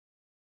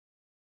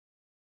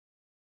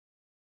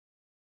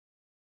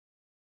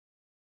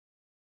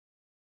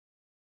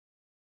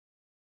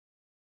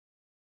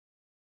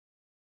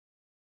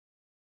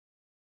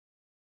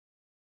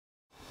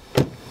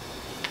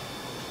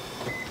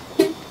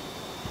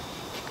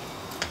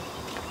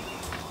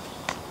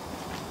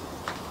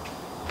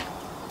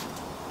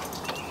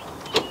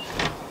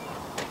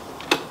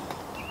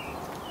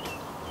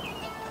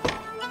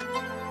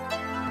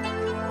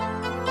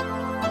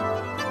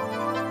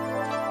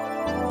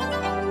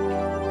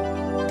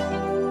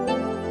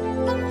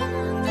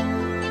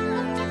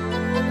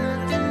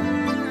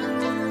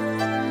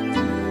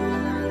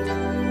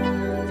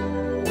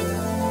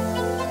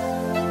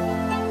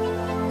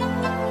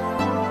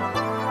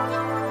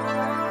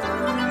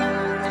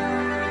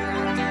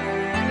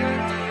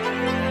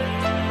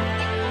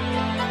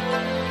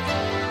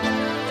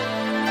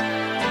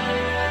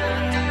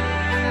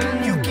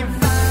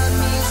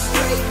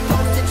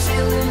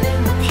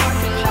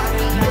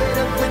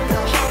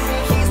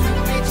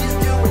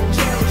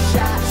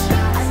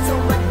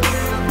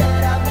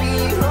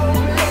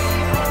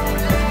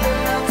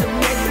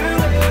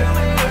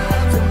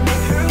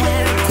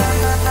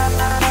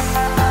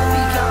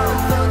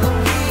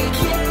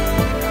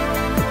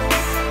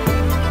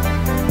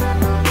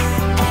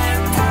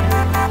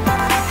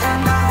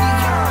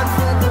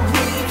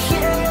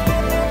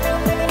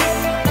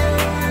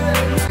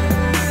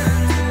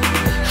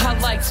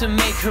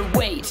her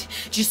wait.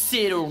 Just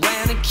sit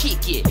around and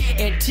kick it.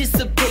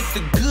 Anticipate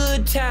the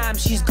good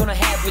times she's gonna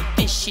have with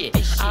this shit.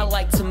 I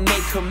like to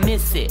make her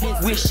miss it.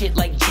 Wish it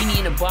like Genie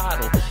in a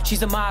bottle.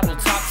 She's a model,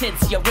 top 10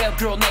 CRL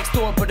girl next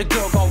door, but a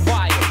girl gone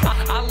wild.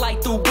 I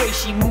like the way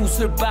she moves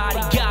her body,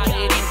 got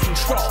it in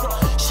control.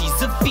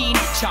 She's a fiend,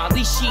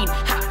 Charlie Sheen,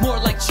 more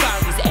like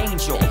Charlie's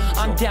Angel.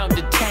 I'm down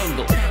to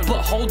tangle,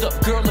 but hold up,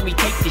 girl, let me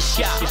take the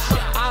shot.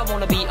 I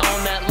wanna be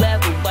on that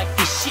level, like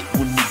this shit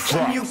when we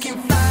drop. You can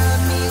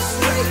find me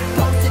straight,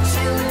 posted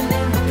chillin'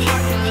 in the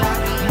parking lot.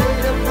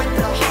 Lit up with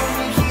the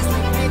homie, he's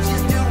with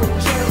bitches doing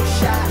jail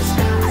shots.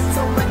 I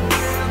told my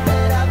girl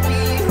that I'd be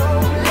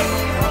home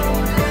late,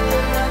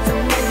 love to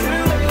make her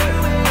wait,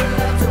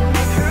 love to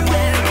make her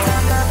wait.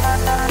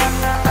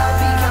 I'll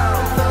be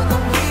home for the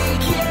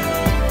weekend.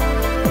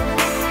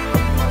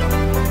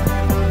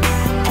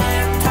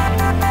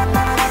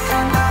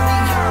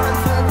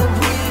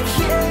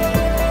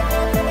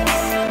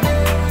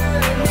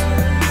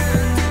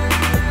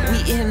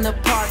 In the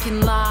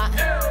parking lot,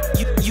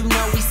 you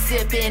know we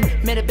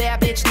sippin'. Met a bad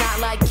bitch not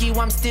like you,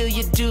 I'm still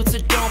your dude, so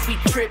don't be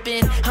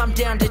trippin'. I'm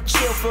down to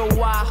chill for a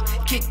while,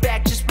 kick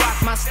back, just rock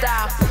my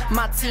style.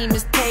 My team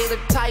is tailored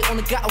tight,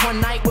 only got one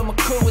night with my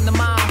crew in the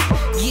mile.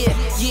 Yeah,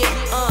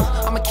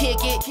 I'ma kick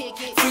it,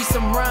 free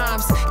some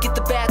rhymes. Get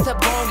the bathtub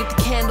on, get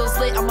the candles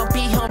lit, I'ma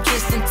be home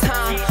just in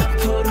time.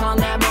 Put on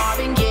that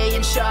Marvin Gaye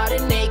and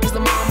Chardonnay, cause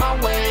I'm on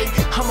my way.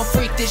 I'ma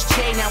freak this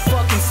chain out.